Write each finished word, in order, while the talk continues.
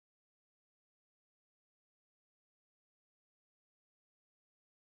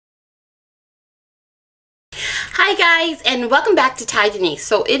Hi guys, and welcome back to Denise.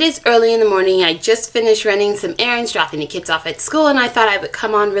 So it is early in the morning. I just finished running some errands, dropping the kids off at school, and I thought I would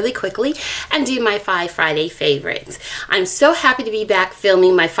come on really quickly and do my 5 Friday favorites. I'm so happy to be back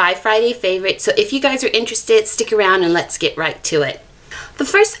filming my 5 Friday favorites, so if you guys are interested, stick around and let's get right to it. The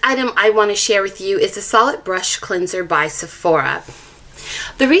first item I want to share with you is the Solid Brush Cleanser by Sephora.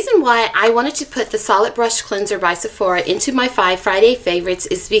 The reason why I wanted to put the Solid Brush Cleanser by Sephora into my 5 Friday favorites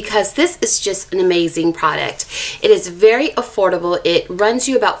is because this is just an amazing product. It is very affordable. It runs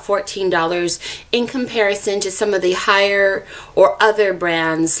you about $14 in comparison to some of the higher or other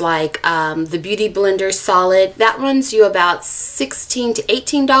brands like the Beauty Blender Solid. That runs you about $16 to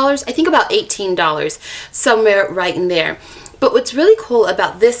 $18. I think about $18, somewhere right in there. But what's really cool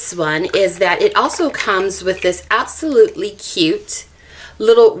about this one is that it also comes with this absolutely cute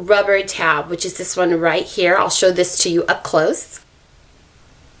little rubber tab, which is this one right here. I'll show this to you up close.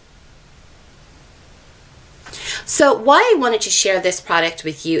 So why I wanted to share this product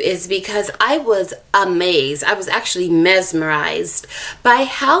with you is because I was amazed. I was actually mesmerized by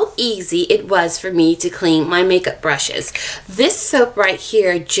how easy it was for me to clean my makeup brushes. This soap right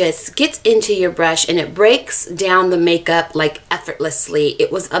here just gets into your brush and it breaks down the makeup like effortlessly.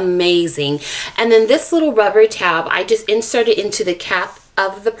 It was amazing. And then this little rubber tab, I just inserted into the cap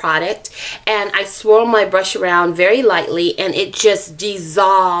of the product and I swirl my brush around very lightly and it just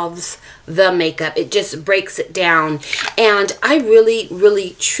dissolves the makeup. It just breaks it down, and I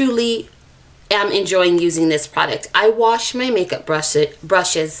really truly am enjoying using this product. I wash my makeup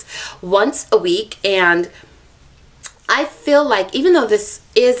brushes once a week, and I feel like even though this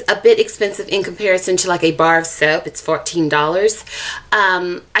is a bit expensive in comparison to like a bar of soap, it's $14,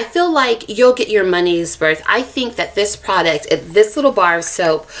 I feel like you'll get your money's worth. I think that this product, this little bar of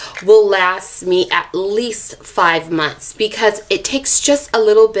soap, will last me at least 5 months because it takes just a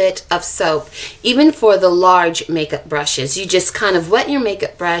little bit of soap. Even for the large makeup brushes, you just kind of wet your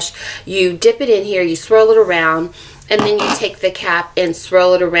makeup brush, you dip it in here, you swirl it around, and then you take the cap and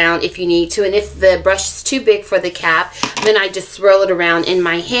swirl it around if you need to. And if the brush is too big for the cap, then I just swirl it around in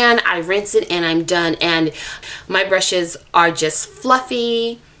my hand, I rinse it, and I'm done. And my brushes are just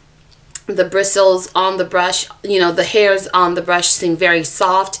fluffy. The bristles on the brush, you know, the hairs on the brush seem very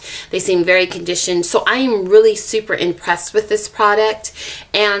soft. They seem very conditioned. So I am really super impressed with this product.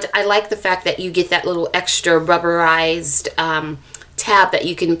 And I like the fact that you get that little extra rubberized tab that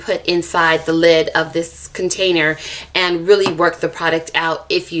you can put inside the lid of this container and really work the product out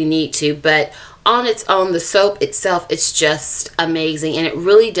if you need to. But on its own, the soap itself, it's just amazing, and it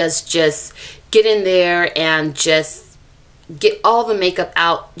really does just get in there and just get all the makeup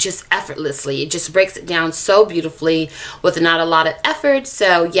out just effortlessly. It just breaks it down so beautifully with not a lot of effort.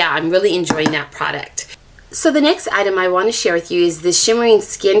 So yeah, I'm really enjoying that product. So the next item I want to share with you is the Shimmering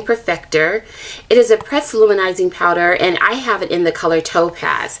Skin Perfector. It is a pressed luminizing powder, and I have it in the color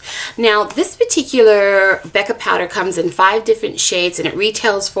Topaz. Now this particular Becca powder comes in 5 different shades, and it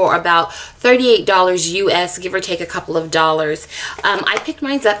retails for about $38 US, give or take a couple of dollars. I picked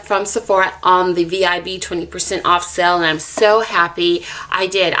mine up from Sephora on the VIB 20% off sale, and I'm so happy I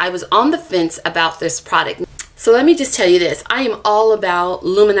did. I was on the fence about this product. So let me just tell you this, I am all about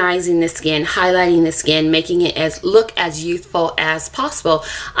luminizing the skin, highlighting the skin, making it look as youthful as possible.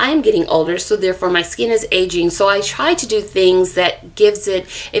 I am getting older, so therefore my skin is aging, so I try to do things that gives it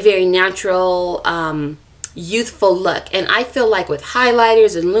a very natural, youthful look. And I feel like with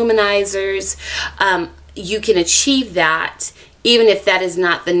highlighters and luminizers, you can achieve that even if that is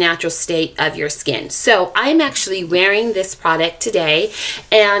not the natural state of your skin. So I'm actually wearing this product today,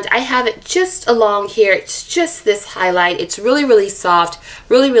 and I have it just along here. It's just this highlight. It's really soft,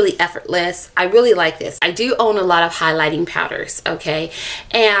 really effortless. I really like this. I do own a lot of highlighting powders, okay?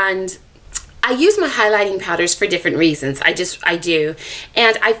 And I use my highlighting powders for different reasons. I do.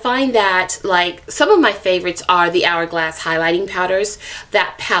 And I find that like some of my favorites are the Hourglass highlighting powders,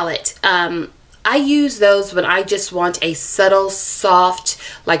 that palette. I use those when I just want a subtle, soft,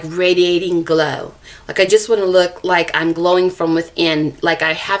 like radiating glow. Like I just want to look like I'm glowing from within, like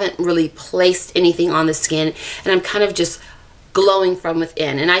I haven't really placed anything on the skin, and I'm kind of just glowing from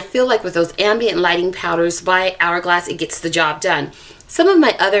within. And I feel like with those ambient lighting powders by Hourglass, it gets the job done. Some of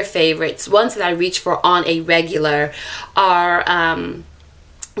my other favorites, ones that I reach for on a regular, are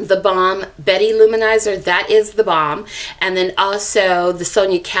the Balm Betty Luminizer. That is the bomb. And then also the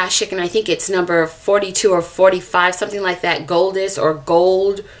Sonia Kashuk, and I think it's number 42 or 45, something like that, Goldess or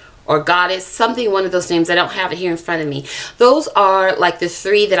Gold or Goddess, something, one of those names. I don't have it here in front of me. Those are like the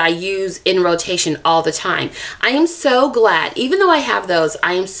 3 that I use in rotation all the time. I am so glad, even though I have those,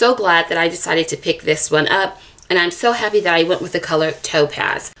 I am so glad that I decided to pick this one up, and I'm so happy that I went with the color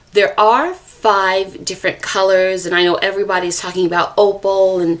Topaz. There are 5 different colors, and I know everybody's talking about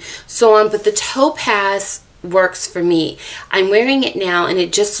opal and so on, but the topaz works for me. I'm wearing it now and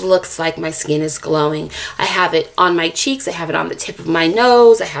it just looks like my skin is glowing. I have it on my cheeks, I have it on the tip of my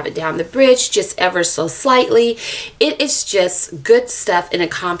nose, I have it down the bridge just ever so slightly. It is just good stuff in a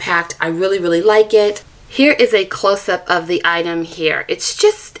compact. I really, really like it. Here is a close-up of the item here. It's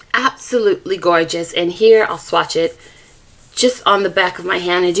just absolutely gorgeous, and here I'll swatch it just on the back of my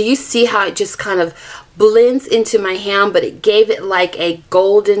hand. And do you see how it just kind of blends into my hand, but it gave it like a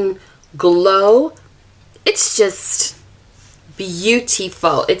golden glow? It's just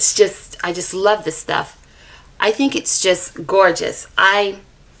beautiful. It's just, I just love this stuff. I think it's just gorgeous. I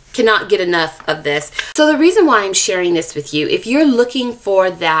cannot get enough of this. So the reason why I'm sharing this with you, if you're looking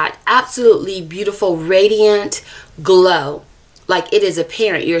for that absolutely beautiful radiant glow, like it is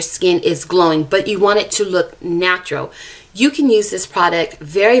apparent your skin is glowing, but you want it to look natural, you can use this product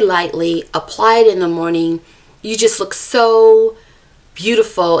very lightly, apply it in the morning. You just look so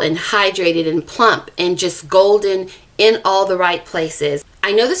beautiful and hydrated and plump and just golden in all the right places.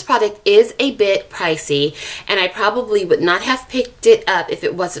 I know this product is a bit pricey, and I probably would not have picked it up if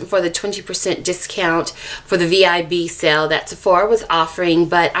it wasn't for the 20% discount for the VIB sale that Sephora was offering,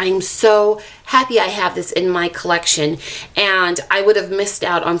 but I'm so happy I have this in my collection, and I would have missed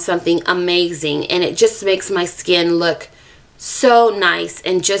out on something amazing, and it just makes my skin look so nice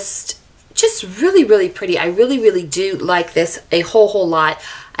and just really, really pretty. I really, really do like this a whole lot.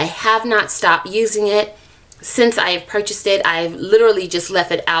 I have not stopped using it since I have purchased it. I've literally just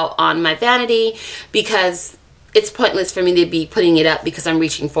left it out on my vanity because it's pointless for me to be putting it up because I'm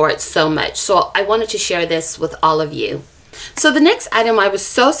reaching for it so much. So I wanted to share this with all of you. So the next item, I was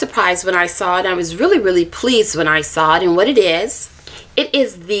so surprised when I saw it. I was really, really pleased when I saw it, and what it is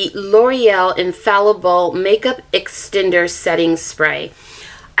the L'Oreal Infallible Makeup Extender Setting Spray.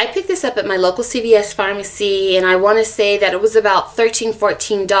 I picked this up at my local CVS pharmacy, and I want to say that it was about $13,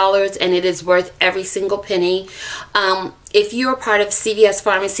 $14, and it is worth every single penny. If you're part of CVS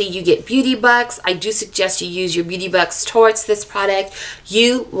pharmacy, you get beauty bucks. I do suggest you use your beauty bucks towards this product.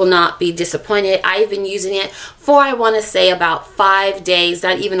 You will not be disappointed. I've been using it for, I want to say, about 5 days,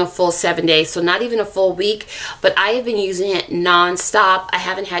 not even a full 7 days, so not even a full week, but I have been using it non-stop. I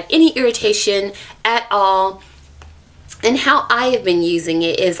haven't had any irritation at all. And how I have been using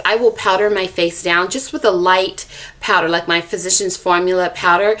it is I will powder my face down just with a light powder, like my Physicians Formula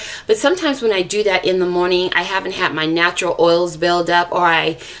powder. But sometimes when I do that in the morning, I haven't had my natural oils build up, or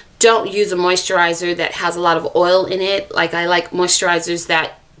I don't use a moisturizer that has a lot of oil in it. Like I like moisturizers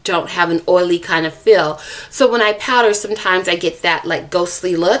that don't have an oily kind of feel. So when I powder, sometimes I get that like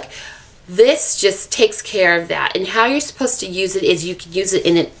ghostly look. This just takes care of that. And how you're supposed to use it is you can use it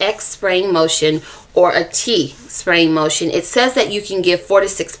in an X spraying motion or a T spraying motion. It says that you can give 4 to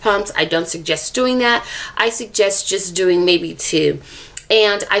 6 pumps. I don't suggest doing that. I suggest just doing maybe 2.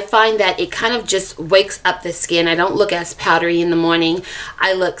 And I find that it kind of just wakes up the skin. I don't look as powdery in the morning.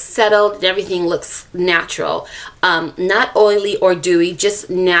 I look settled and everything looks natural. Not oily or dewy, just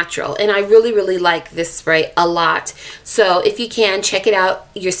natural. And I really, really like this spray a lot. So if you can, check it out.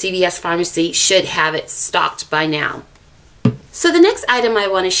 Your CVS pharmacy should have it stocked by now. So the next item I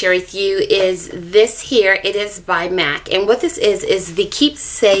want to share with you is this here. It is by MAC. And what this is the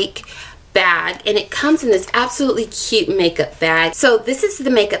Keepsake bag, and it comes in this absolutely cute makeup bag. So this is the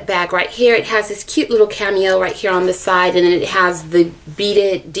makeup bag right here. It has this cute little cameo right here on the side, and then it has the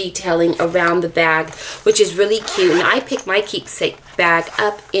beaded detailing around the bag, which is really cute. And I picked my Keepsake bag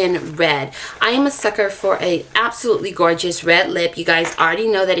up in red. I am a sucker for a absolutely gorgeous red lip. You guys already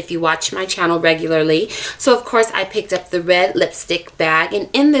know that if you watch my channel regularly. So of course I picked up the red lipstick bag, and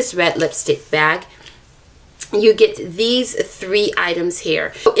in this red lipstick bag you get these 3 items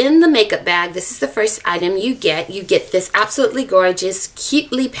here. So in the makeup bag, this is the first item you get. You get this absolutely gorgeous,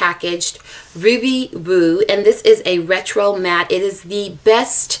 cutely packaged Ruby Woo, and this is a retro matte. It is the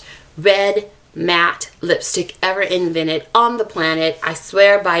best red matte lipstick ever invented on the planet. I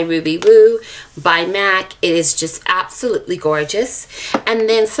swear, by Ruby Woo, by MAC. It is just absolutely gorgeous. And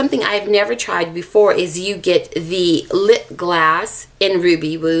then something I've never tried before is you get the lip gloss in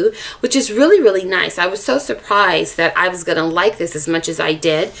Ruby Woo, which is really, really nice. I was so surprised that I was gonna like this as much as I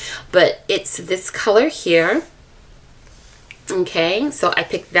did, but it's this color here. Okay, so I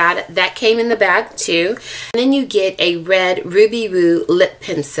picked that. That came in the bag too. And then you get a red Ruby Woo lip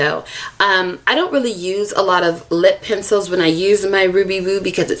pencil. I don't really use a lot of lip pencils when I use my Ruby Woo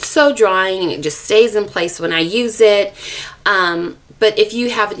because it's so drying and it just stays in place when I use it. But if you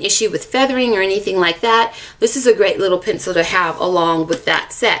have an issue with feathering or anything like that, this is a great little pencil to have along with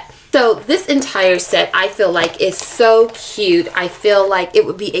that set. So this entire set I feel like is so cute. I feel like it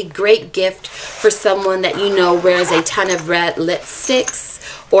would be a great gift for someone that you know wears a ton of red lipsticks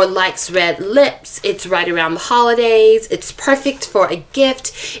or likes red lips. It's right around the holidays. It's perfect for a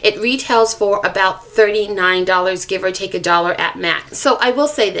gift. It retails for about $39, give or take $1 at MAC. So I will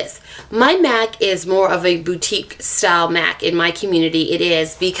say this, my MAC is more of a boutique style MAC in my community. It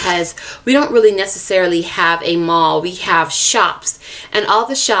is because we don't really necessarily have a mall. We have shops, and all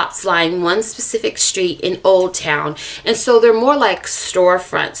the shops line one specific street in Old Town, and so they're more like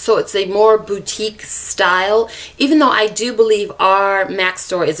storefronts. So it's a more boutique style, even though I do believe our MAC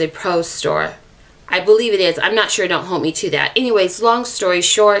store is a pro store. I believe it is. I'm not sure. Don't hold me to that. Anyways, long story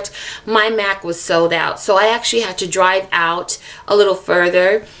short, my MAC was sold out. So I actually had to drive out a little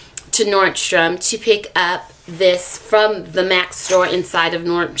further to Nordstrom to pick up this from the MAC store inside of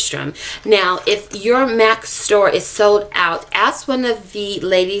Nordstrom. Now, if your MAC store is sold out, ask one of the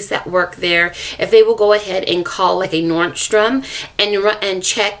ladies that work there if they will go ahead and call like a Nordstrom and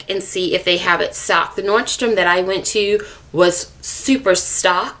check and see if they have it stocked. The Nordstrom that I went to was super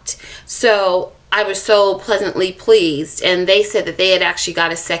stocked, so I was so pleasantly pleased, and they said that they had actually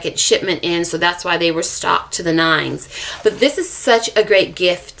got a second shipment in, so that's why they were stocked to the nines. But this is such a great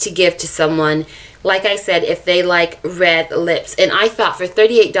gift to give to someone, like I said, if they like red lips. And I thought for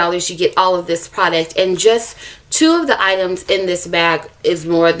 $38 you get all of this product, and just two of the items in this bag is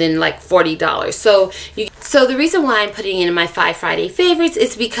more than like $40. So the reason why I'm putting it in my 5 Friday favorites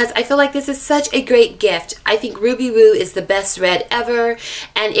is because I feel like this is such a great gift. I think Ruby Woo is the best red ever,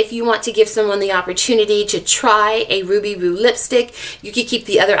 and if you want to give someone the opportunity to try a Ruby Woo lipstick, you could keep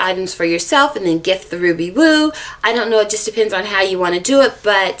the other items for yourself and then gift the Ruby Woo. I don't know, it just depends on how you want to do it,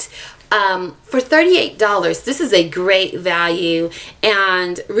 but for $38, this is a great value,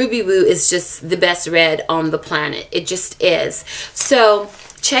 and Ruby Woo is just the best red on the planet. It just is. So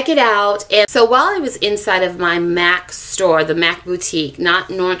check it out. And so while I was inside of my MAC store, the MAC boutique, not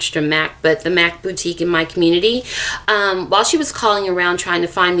Nordstrom MAC, but the MAC boutique in my community, while she was calling around trying to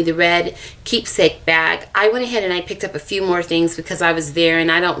find me the red keepsake bag, I went ahead and I picked up a few more things because I was there, and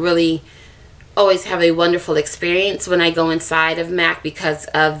I don't really always have a wonderful experience when I go inside of MAC because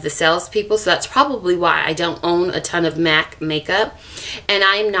of the salespeople. So that's probably why I don't own a ton of MAC makeup, and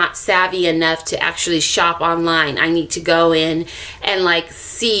I'm not savvy enough to actually shop online. I need to go in and like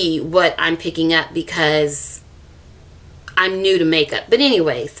see what I'm picking up because I'm new to makeup. But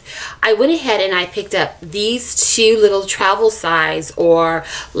anyways, I went ahead and I picked up these two little travel size or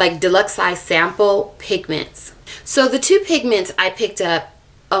like deluxe size sample pigments. So the two pigments I picked up,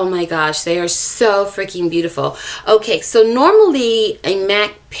 oh my gosh, they are so freaking beautiful. Okay, so normally a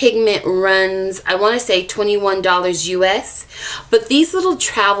MAC pigment runs, I want to say $21 US, but these little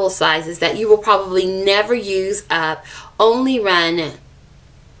travel sizes that you will probably never use up only run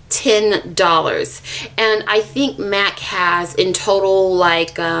 $10. And I think MAC has in total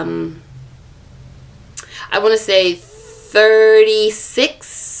like, I want to say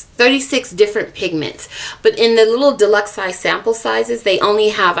 36 different pigments, but in the little deluxe size sample sizes they only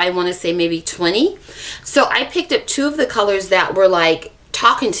have, I want to say, maybe 20. So I picked up two of the colors that were like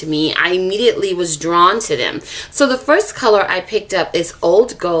talking to me. I immediately was drawn to them. So the first color I picked up is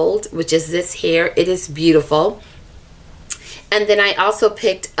Old Gold, which is this here. It is beautiful. And then I also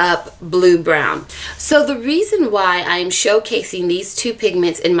picked up Blue Brown. So the reason why I'm showcasing these two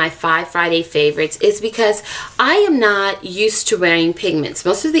pigments in my 5 Friday favorites is because I am not used to wearing pigments.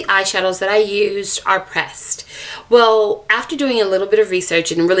 Most of the eyeshadows that I used are pressed. Well, after doing a little bit of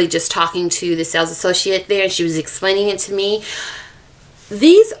research and really just talking to the sales associate there, and she was explaining it to me,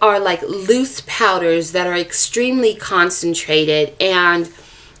 these are like loose powders that are extremely concentrated, and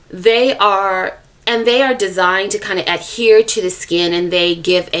they are designed to kind of adhere to the skin, and they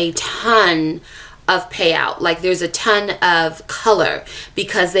give a ton of payout. Like there's a ton of color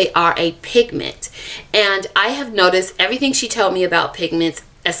because they are a pigment. And I have noticed everything she told me about pigments,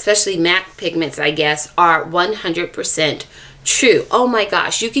 especially MAC pigments, I guess, are 100% true. Oh my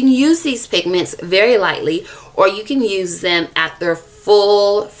gosh, you can use these pigments very lightly, or you can use them at their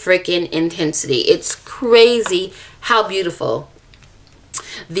full freaking intensity. It's crazy how beautiful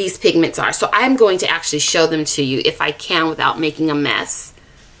these pigments are. So I'm going to actually show them to you if I can without making a mess.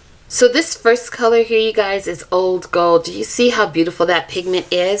 So this first color here, you guys, is Old Gold. Do you see how beautiful that pigment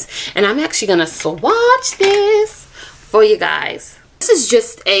is? And I'm actually going to swatch this for you guys. This is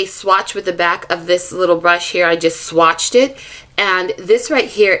just a swatch with the back of this little brush here. I just swatched it. And this right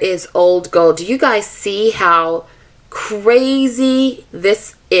here is Old Gold. Do you guys see how crazy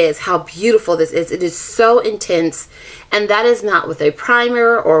this is, how beautiful this is? It is so intense, and that is not with a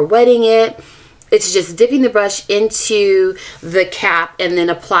primer or wetting it. It's just dipping the brush into the cap and then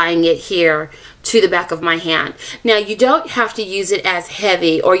applying it here to the back of my hand. Now, you don't have to use it as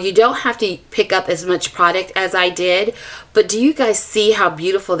heavy, or you don't have to pick up as much product as I did, but do you guys see how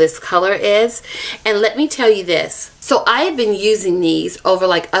beautiful this color is? And let me tell you this. So I have been using these over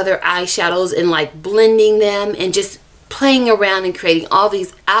like other eyeshadows and like blending them and just playing around and creating all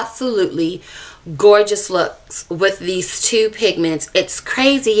these absolutely gorgeous looks with these two pigments. It's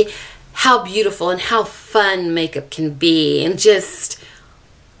crazy how beautiful and how fun makeup can be, and just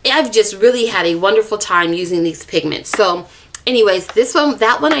I've just really had a wonderful time using these pigments. So anyways, this one,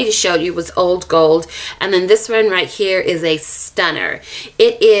 that one I just showed you was Old Gold, and then this one right here is a stunner.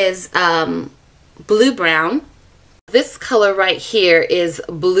 It is blue brown. This color right here is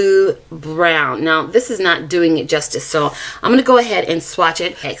blue brown. Now this is not doing it justice, so I'm gonna go ahead and swatch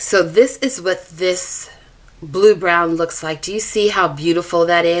it. Okay, so this is what this blue brown looks like. Do you see how beautiful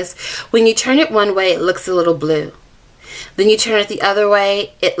that is? When you turn it one way, it looks a little blue. Then you turn it the other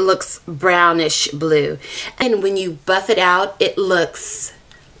way, it looks brownish blue. And when you buff it out, it looks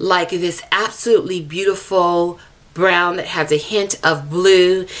like this absolutely beautiful brown that has a hint of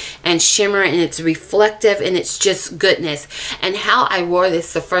blue and shimmer, and it's reflective, and it's just goodness. And how I wore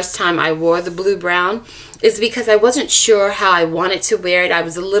this the first time I wore the blue brown is because I wasn't sure how I wanted to wear it. I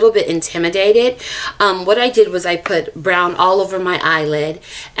was a little bit intimidated. What I did was I put brown all over my eyelid,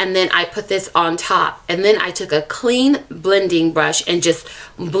 and then I put this on top, and then I took a clean blending brush and just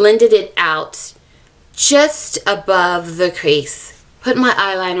blended it out just above the crease. Put my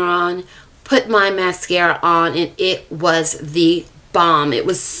eyeliner on, put my mascara on, and it was the bomb. It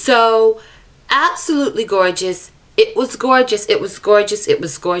was so absolutely gorgeous. It was gorgeous. It was gorgeous. It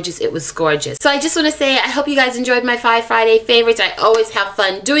was gorgeous. It was gorgeous. So I just want to say I hope you guys enjoyed my 5 Friday favorites. I always have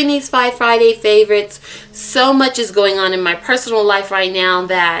fun doing these 5 Friday favorites. So much is going on in my personal life right now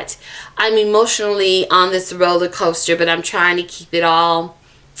that I'm emotionally on this roller coaster, but I'm trying to keep it all,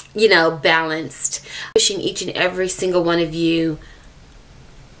 you know, balanced. Wishing each and every single one of you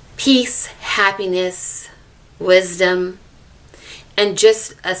peace, happiness, wisdom, and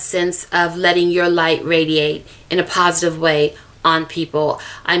just a sense of letting your light radiate in a positive way on people.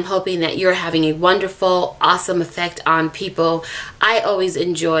 I'm hoping that you're having a wonderful, awesome effect on people. I always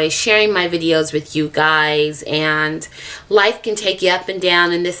enjoy sharing my videos with you guys, and life can take you up and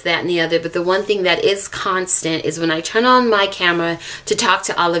down and this, that, and the other, but the one thing that is constant is when I turn on my camera to talk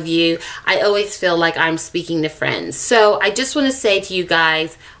to all of you, I always feel like I'm speaking to friends. So I just want to say to you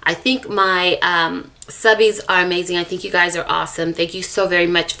guys, I think my subbies are amazing. I think you guys are awesome. Thank you so very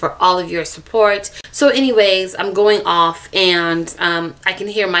much for all of your support. So anyways, I'm going off, and I can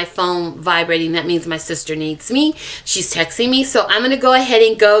hear my phone vibrating. That means my sister needs me. She's texting me. So I'm going to go ahead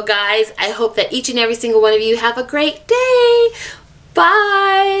and go, guys. I hope that each and every single one of you have a great day.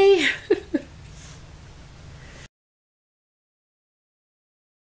 Bye.